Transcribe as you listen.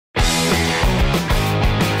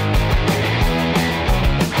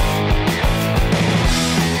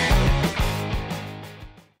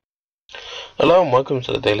Hello and welcome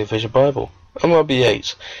to the Daily Vision Bible. I'm Robbie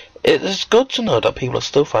Yates. It is good to know that people are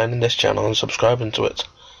still finding this channel and subscribing to it.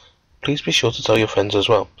 Please be sure to tell your friends as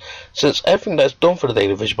well, since everything that is done for the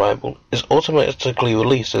Daily Vision Bible is automatically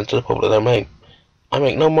released into the public domain. I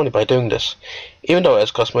make no money by doing this, even though it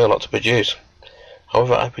has cost me a lot to produce.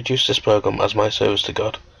 However, I produce this program as my service to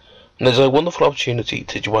God, and it is a wonderful opportunity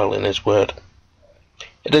to dwell in His Word.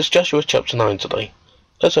 It is Joshua chapter 9 today.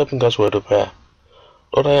 Let's open God's Word with prayer.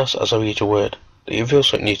 Lord, I ask as I read your word, that you reveal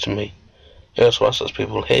something new to me. I also ask as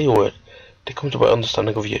people hear your word, they come to a better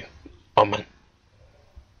understanding of you. Amen.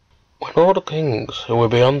 When all the kings who were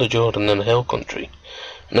beyond the Jordan in the hill country,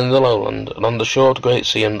 and in the lowland, and on the shore of the great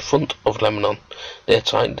sea in front of Lebanon, the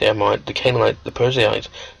Hittite, the Amorite, the Canaanite, the Perizzite,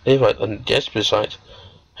 the Hivite, and the Jebusite,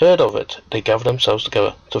 heard of it, they gathered themselves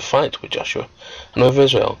together to fight with Joshua, and with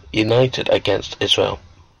Israel, united against Israel.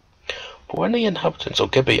 But when the inhabitants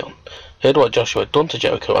of Gibeon heard what Joshua had done to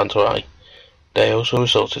Jericho and to Ai, they also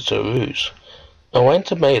resorted to a ruse, and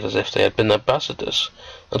went and made as if they had been ambassadors,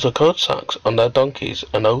 and took old sacks on their donkeys,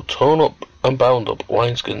 and old torn up and bound up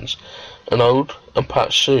wineskins, and old and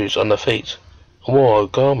patched shoes on their feet, and wore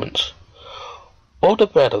old garments. All the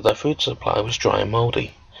bread of their food supply was dry and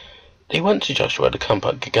mouldy. They went to Joshua at the camp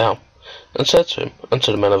at Gilgal, and said to him and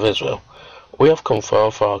to the men of Israel, We have come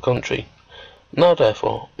far for our country. Now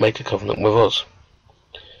therefore make a covenant with us.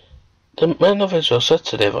 The men of Israel said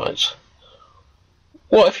to the Hivites,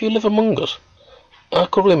 What if you live among us? How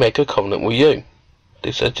could we make a covenant with you?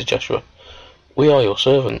 They said to Joshua, We are your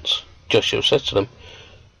servants. Joshua said to them,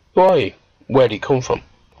 Who are you? Where do you come from?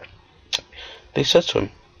 They said to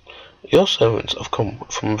him, Your servants have come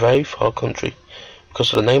from a very far country,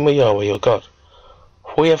 because of the name of Yahweh your God.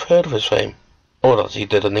 For we have heard of his fame, all that he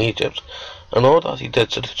did in Egypt, and all that he did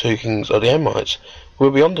to the two kings of the Amorites, who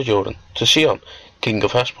were beyond the Jordan, to Sihon, king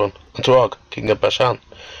of Heshbon, and to Og, king of Bashan,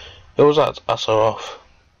 who was at Asaroth.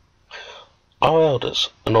 Our elders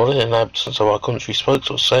and all the inhabitants of our country spoke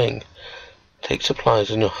to us, saying, Take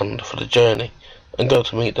supplies in your hand for the journey, and go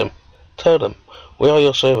to meet them. Tell them, We are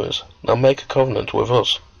your servants, now make a covenant with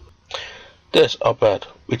us. This, our bread,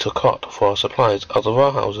 we took hot for our supplies out of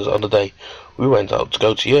our houses on the day we went out to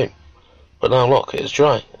go to you. But now look, it is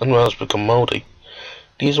dry, and has become mouldy.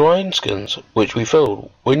 These wineskins which we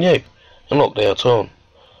filled were new, and look, they are torn.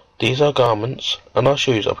 These our garments, and our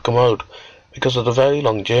shoes are become old, because of the very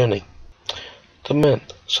long journey. The men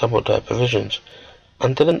assembled their provisions,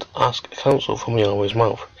 and didn't ask counsel from Yahweh's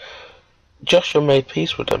mouth. Joshua made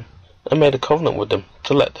peace with them, and made a covenant with them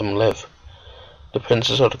to let them live. The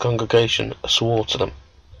princes of the congregation swore to them.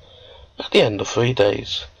 At the end of 3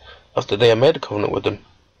 days, after they had made a covenant with them,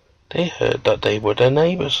 they heard that they were their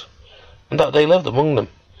neighbours, and that they lived among them.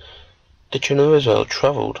 The children of Israel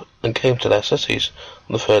travelled and came to their cities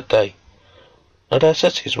on the 3rd day. Now their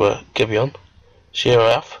cities were Gibeon,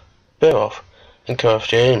 Sheerath, Beeroth, and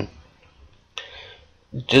Kiriath-Jearim.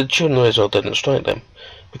 The children of Israel didn't strike them,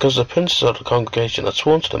 because the princes of the congregation had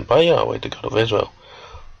sworn to them by Yahweh, the God of Israel.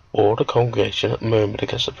 All the congregation murmured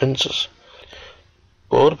against the princes.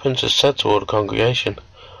 But all the princes said to all the congregation,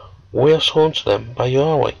 We have sworn to them by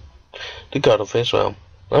Yahweh, the God of Israel.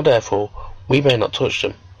 Now therefore we may not touch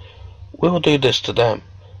them. We will do this to them,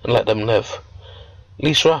 and let them live,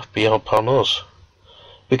 lest wrath be upon us,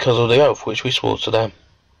 because of the oath which we swore to them.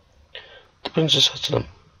 The princes said to them,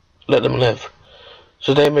 Let them live,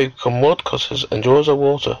 so they may become woodcutters and drawers of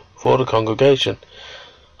water for the congregation,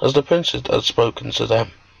 as the princes had spoken to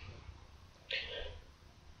them.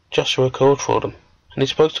 Joshua called for them, and he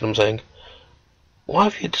spoke to them, saying, Why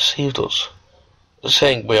have you deceived us,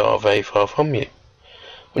 saying we are very far from you,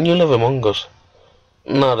 when you live among us?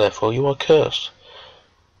 Now therefore you are cursed,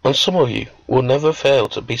 and some of you will never fail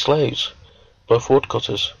to be slaves, both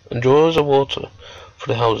woodcutters and drawers of water for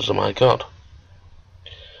the houses of my God.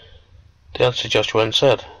 They answered Joshua and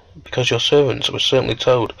said, Because your servants were certainly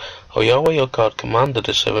told how Yahweh your God commanded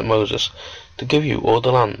his servant Moses to give you all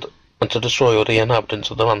the land, and to destroy all the inhabitants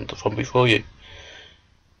of the land from before you.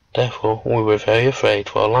 Therefore we were very afraid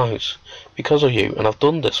for our lives, because of you, and have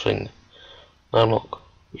done this thing. Now look,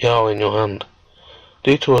 we are in your hand.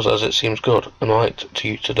 Do to us as it seems good and right to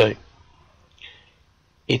you to do.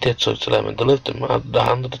 He did so to them, and delivered them out of the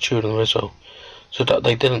hand of the children of Israel, so that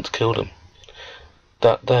they didn't kill them.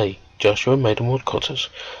 That day Joshua made them woodcutters,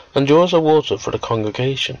 and drawers of water for the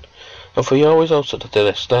congregation, and for Yahweh's altar to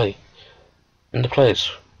this day, in the place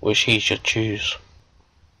which he should choose.